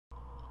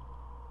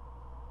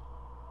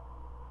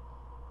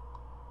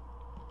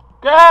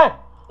Quê?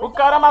 O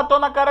cara matou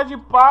na cara de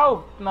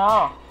pau.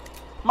 Não.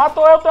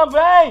 Matou eu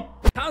também.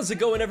 How's it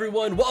going,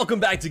 everyone? Welcome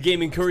back to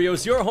Gaming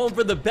Curios, your home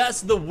for the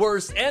best, the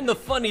worst, and the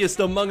funniest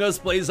Among Us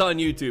plays on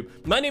YouTube.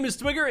 My name is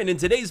Twiger, and in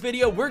today's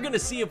video, we're gonna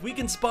see if we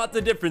can spot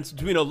the difference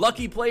between a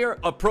lucky player,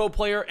 a pro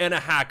player, and a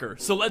hacker.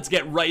 So let's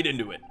get right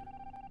into it.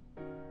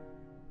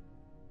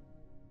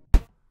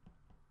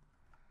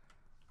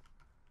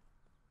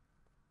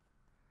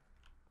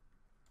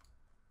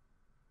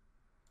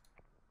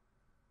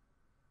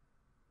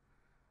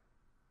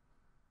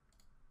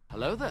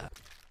 Hello there.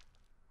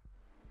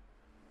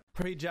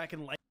 Pray Jack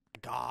and like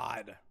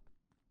God.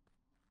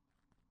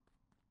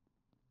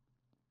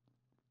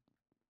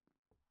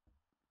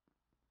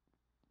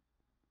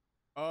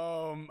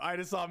 I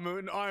just saw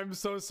Mooten. Oh, I'm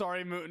so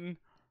sorry, Mooten.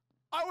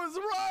 I was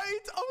right.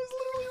 I was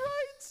literally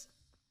right.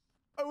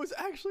 I was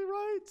actually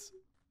right.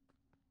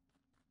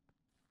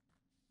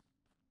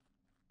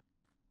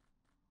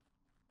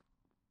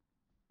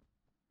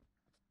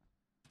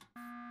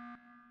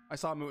 I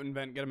saw Mooten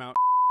vent. Get him out.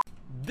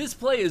 This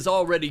play is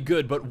already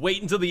good, but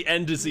wait until the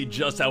end to see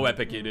just how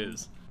epic it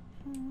is.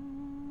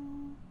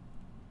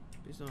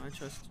 Please don't. I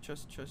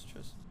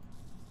trust.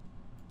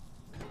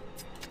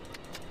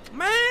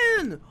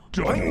 Man!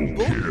 Double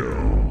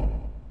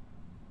kill.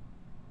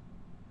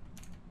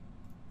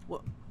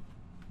 What?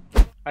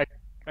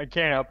 I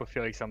can't help but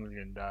feel like someone's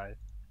gonna die.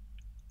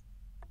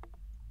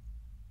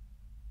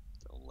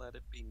 Don't let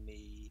it be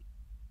me.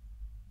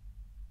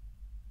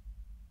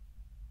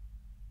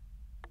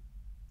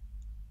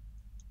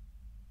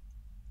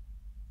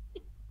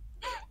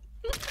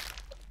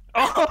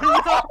 Oh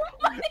no!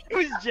 It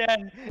was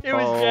Jen. It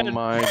was Jen. Oh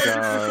my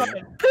god.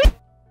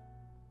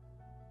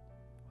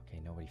 Okay,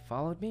 nobody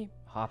followed me.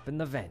 Hop in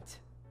the vent.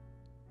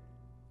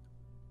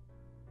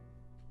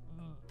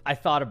 I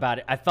thought about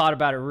it. I thought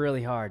about it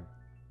really hard.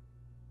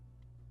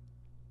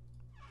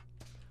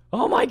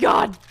 Oh my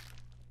god!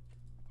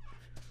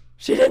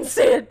 She didn't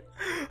see it!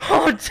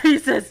 Oh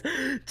Jesus!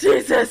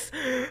 Jesus!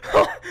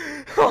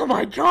 Oh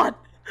my god!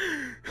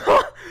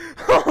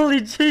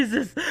 Holy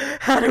Jesus!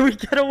 How do we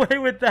get away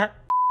with that?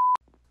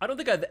 I don't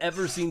think I've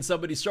ever seen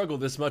somebody struggle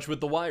this much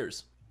with the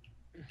wires.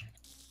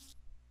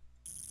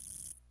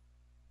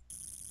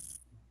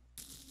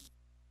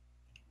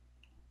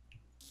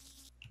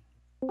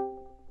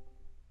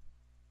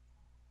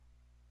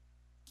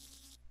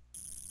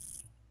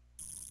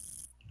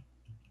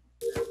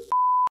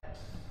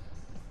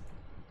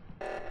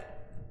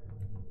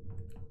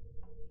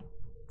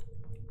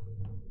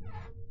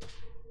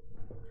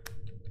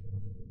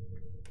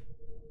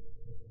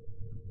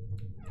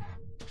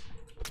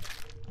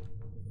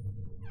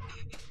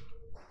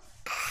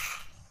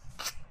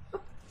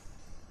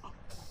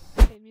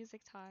 Okay,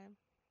 music time.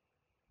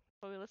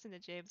 But we listen to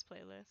James'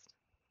 playlist.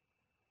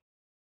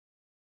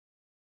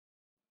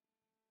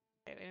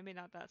 Okay, maybe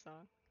not that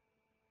song.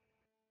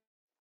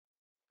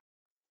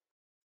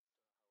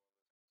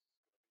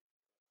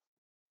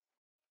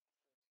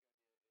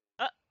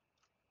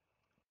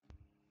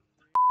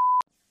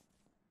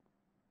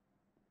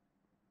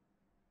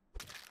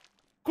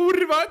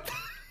 Kurwa!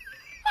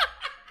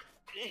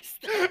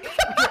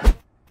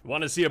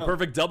 Want to see a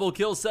perfect double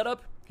kill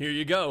setup? Here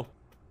you go.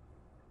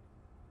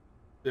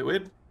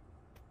 Wait.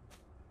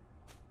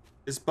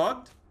 It's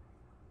bugged?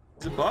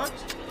 Is it bugged?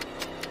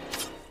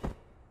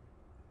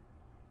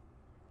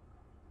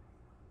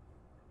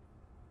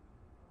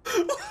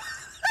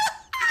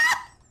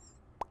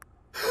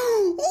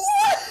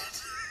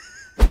 What?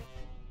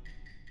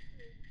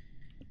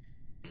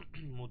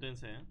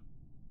 Mútense, ¿eh?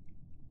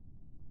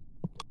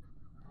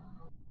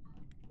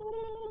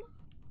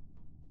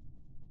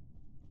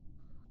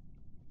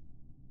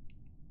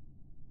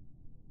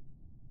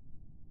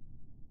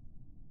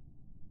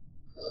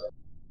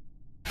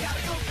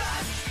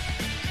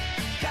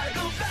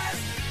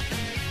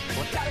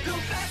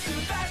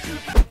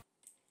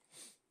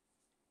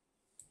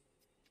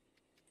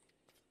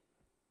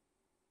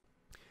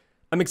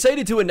 I'm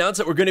excited to announce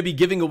that we're going to be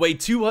giving away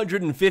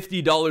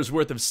 $250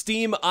 worth of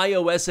Steam,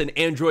 iOS, and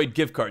Android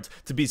gift cards.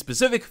 To be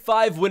specific,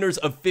 5 winners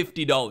of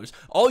 $50.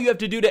 All you have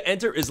to do to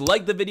enter is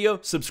like the video,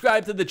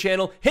 subscribe to the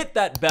channel, hit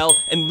that bell,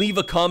 and leave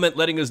a comment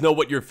letting us know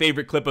what your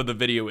favorite clip of the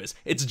video is.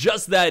 It's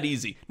just that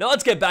easy. Now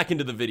let's get back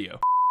into the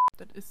video.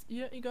 Das ist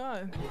ihr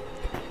egal.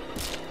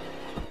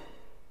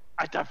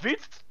 Alter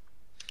Witz!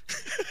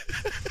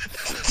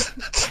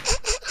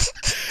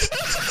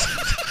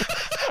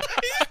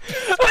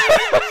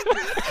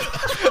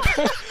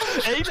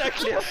 Ey,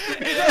 erklärst du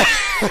mir das?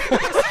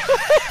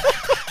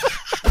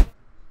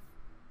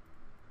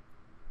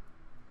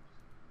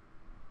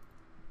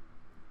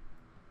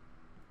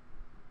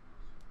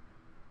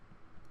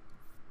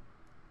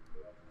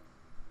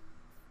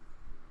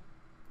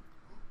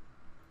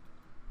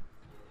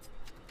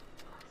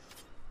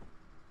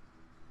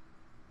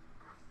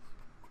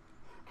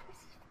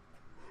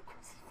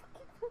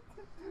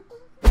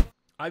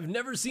 I've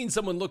never seen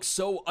someone look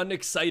so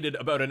unexcited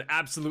about an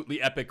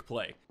absolutely epic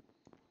play.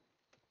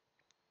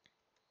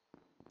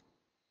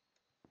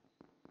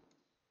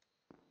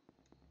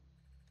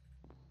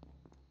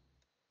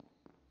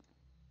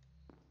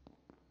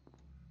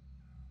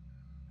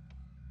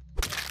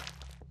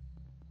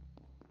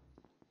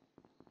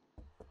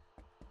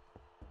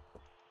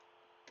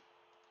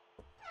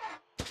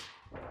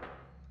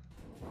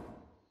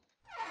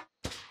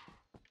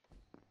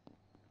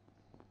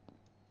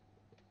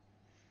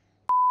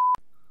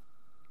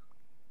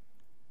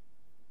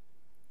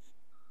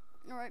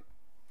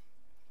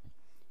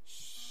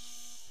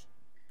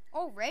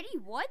 already?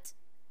 What?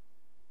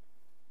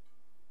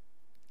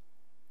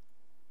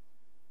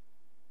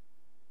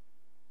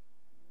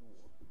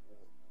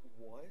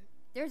 What?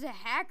 There's a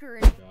hacker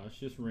in. Josh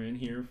just ran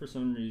here for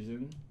some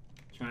reason,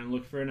 trying to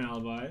look for an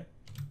alibi.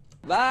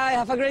 Bye.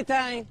 Have a great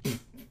time.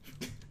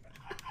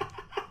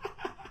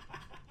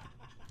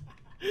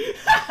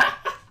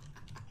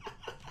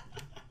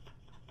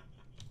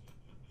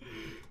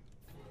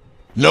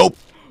 Nope.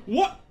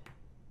 What?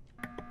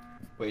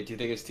 Wait, do you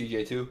think it's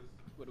TJ too?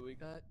 What do we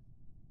got?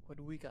 What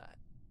do we got?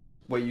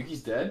 Wait,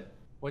 Yuki's dead?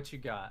 What you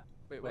got?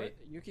 Wait,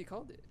 Yuki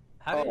called it.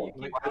 How did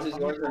Yuki? Why does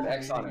yours have an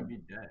X on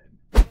him?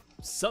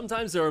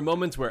 Sometimes there are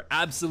moments where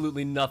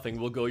absolutely nothing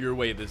will go your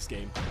way this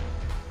game.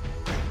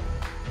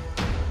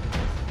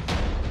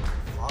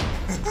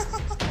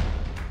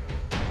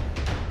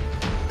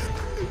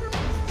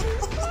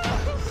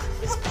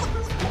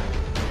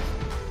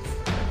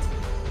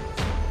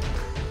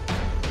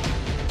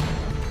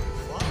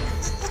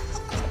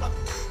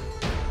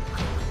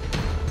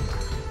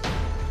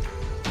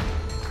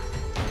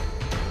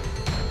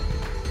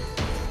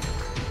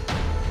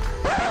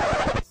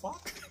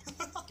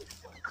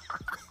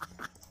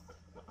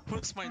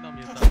 What's my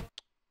namita?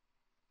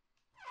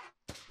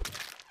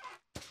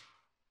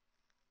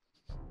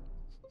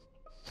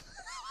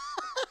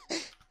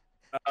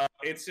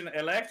 It's an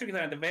electric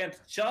and the vent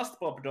just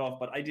popped off,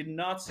 but I did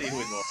not see who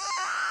it was.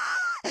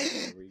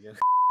 There we go.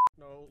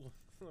 No,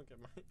 look at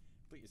my.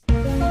 Please.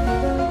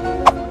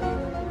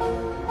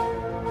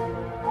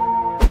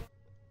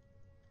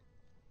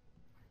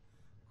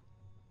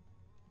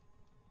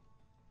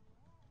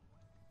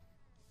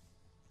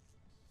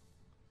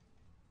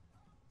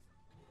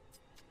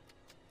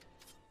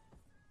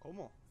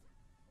 ¿Cómo?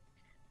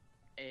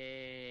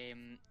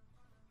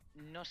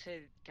 No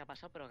sé qué ha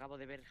pasado, pero acabo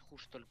de ver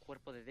justo el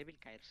cuerpo de Devil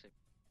caerse.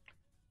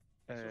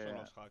 Esos son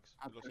los hacks.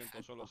 Lo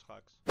siento, son los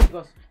hacks.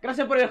 Chicos,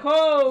 gracias por el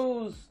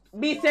host.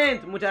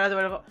 Vicent, muchas gracias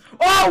por el host.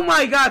 Oh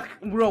my god,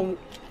 bro.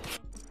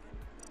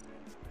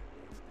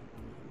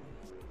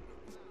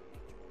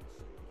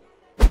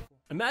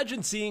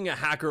 Imagine seeing a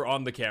hacker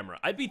on the camera.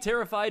 I'd be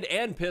terrified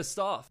and pissed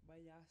off.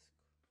 Vaya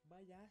asco,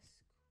 vaya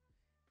asco,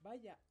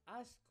 vaya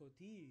asco,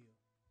 tío.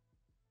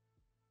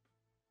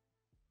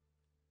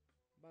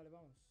 Vale,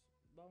 vamos.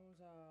 Vamos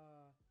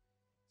a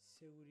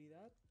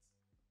seguridad.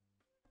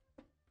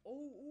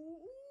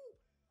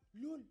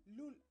 LOL,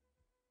 LOL.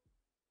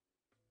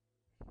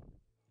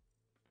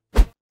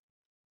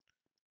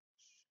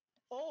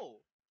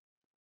 Oh.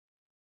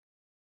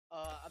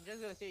 I'm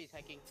just gonna say it's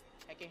hacking.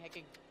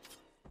 Hacking.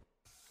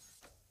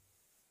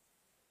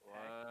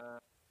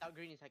 What? Dark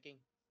green is hacking.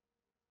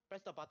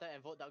 Press the button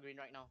and vote dark green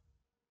right now.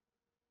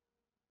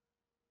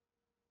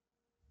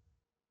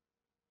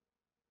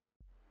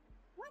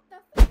 What the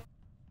f?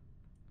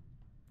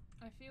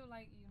 I feel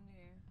like you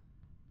knew.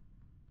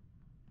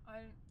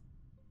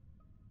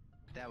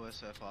 That was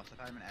so fast. If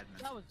I'm an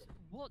admin. That was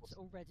what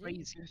already?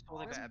 Crazy.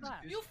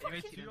 You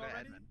fucking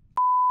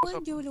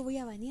Yo lo voy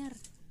a banear.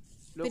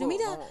 Loco, Pero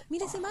mira, vamos.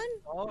 mira ese man.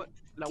 No,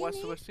 la ¿Quién weá es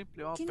es? súper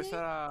simple. Vamos a ¿Quién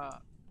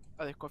empezar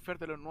a desconfiar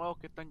de los nuevos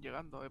que están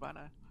llegando de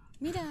pana.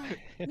 Mira,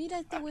 mira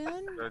este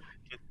weón.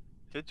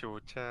 Qué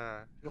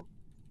chucha. Yo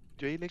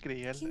ahí le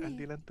creí ¿Quién al es?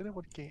 delantero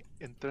porque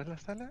entró en la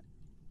sala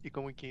y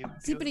como que...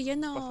 Sí, pero yo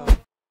no.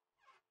 pasaba-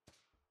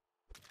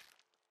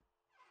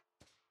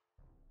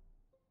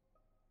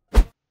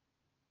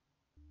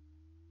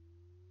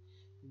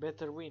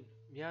 Better win.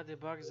 Yeah, the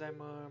bugs.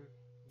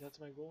 That's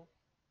my goal.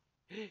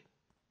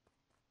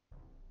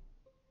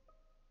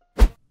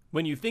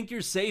 When you think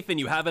you're safe and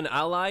you have an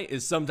ally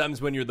is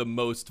sometimes when you're the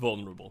most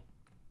vulnerable.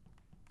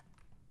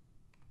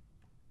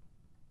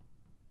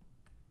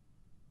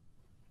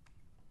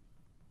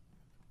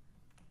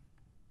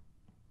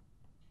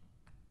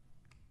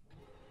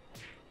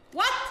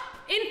 What?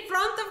 In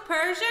front of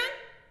Persian?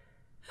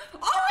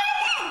 Oh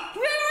my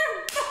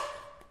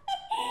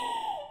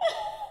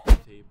god!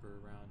 Taper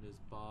around his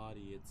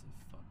body, it's a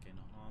fucking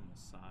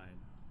homicide.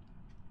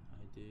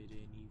 I didn't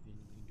even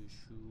mean to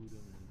shoot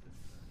him. Dun,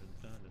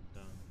 dun, dun,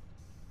 dun.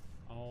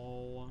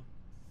 Oh.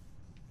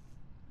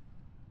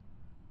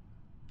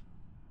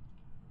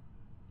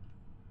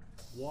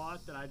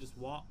 What did I just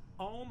walk?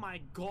 Oh my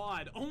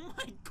god! Oh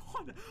my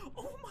god!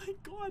 Oh my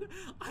god!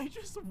 I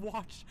just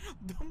watched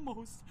the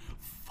most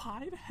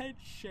 5-head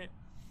shit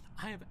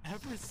I have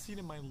ever seen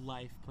in my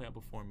life play out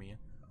before me.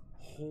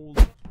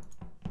 Holy.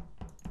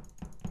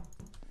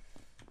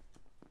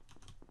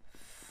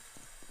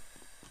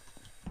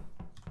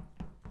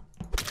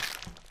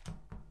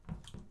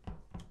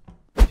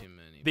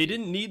 They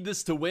didn't need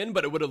this to win,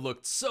 but it would have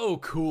looked so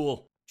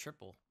cool.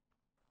 Triple.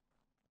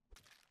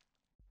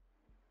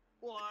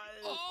 What?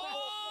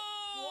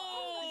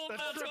 Oh,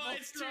 that's why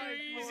it's too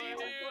easy,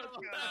 dude.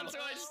 That's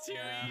why it's too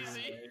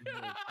easy.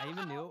 I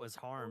even knew it was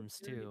Harms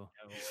too.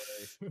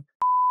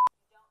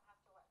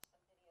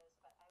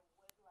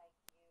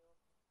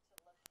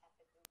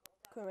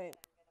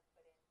 Correct.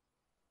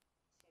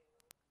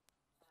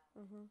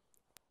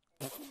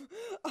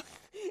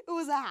 It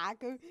was a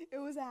hacker. It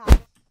was a hacker.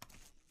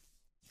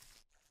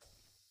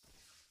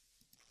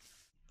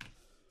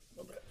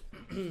 Dobre.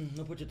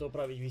 No poďte to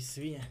opraviť, vy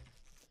svine.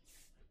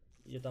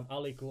 Je tam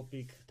Ali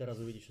Klopík, teraz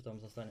uvidíš, čo tam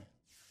zastane.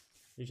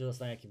 Vidíš, čo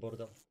zastane, aký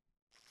bordel.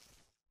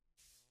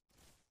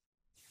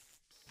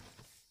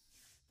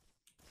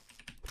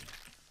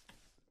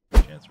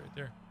 Chance right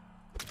there.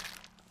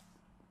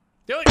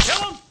 Do it!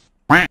 Kill him!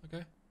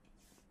 Okay.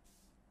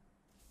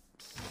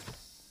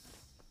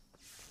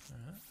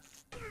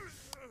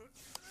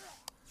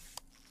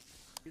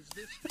 Is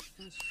this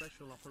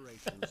special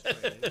operations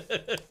training?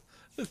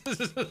 This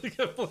is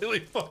completely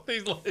fucked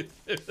these lights.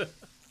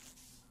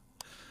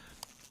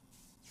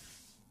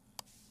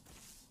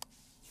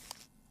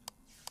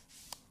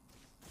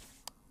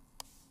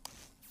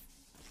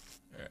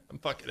 Alright, I'm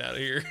fucking out of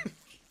here.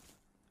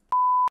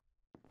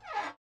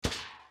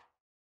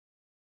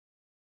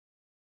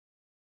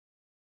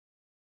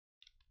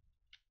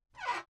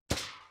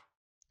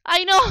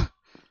 I know!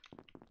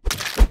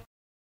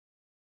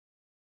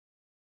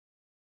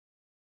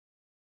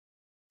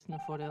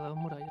 Fuori dalla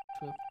muraglia.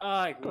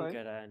 Ai,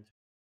 comunque rende.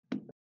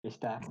 Ci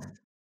sta.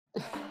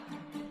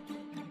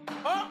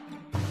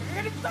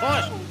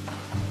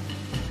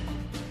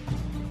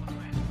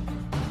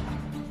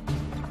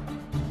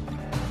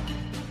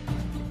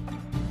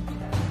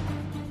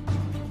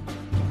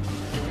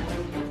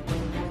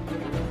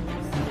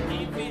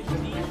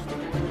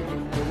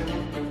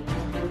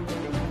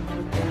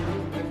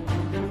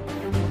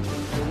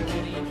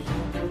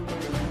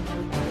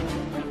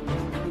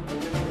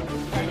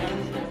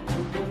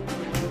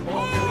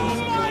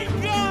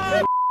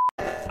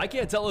 I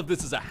can't tell if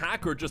this is a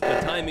hack or just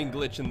a timing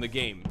glitch in the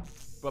game,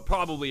 but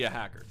probably a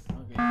hacker.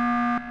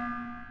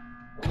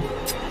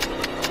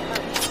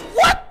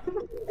 What?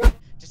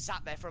 Just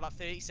sat there for about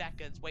 30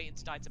 seconds waiting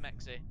to die to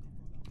Mexi.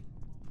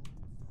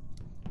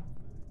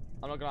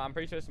 I'm not gonna. I'm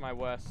pretty sure this is my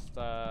worst.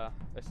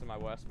 This is my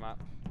worst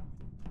map.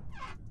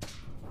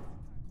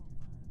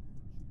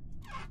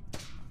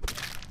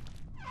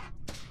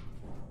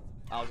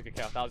 That was a good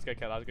kill. That was a good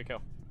kill. That was a good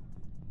kill.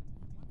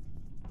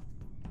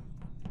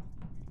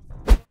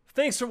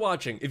 Thanks for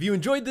watching. If you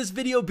enjoyed this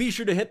video, be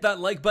sure to hit that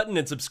like button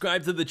and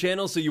subscribe to the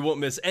channel so you won't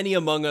miss any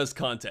Among Us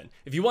content.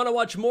 If you want to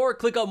watch more,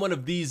 click on one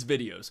of these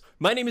videos.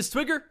 My name is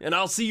Twiger, and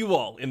I'll see you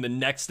all in the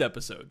next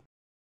episode.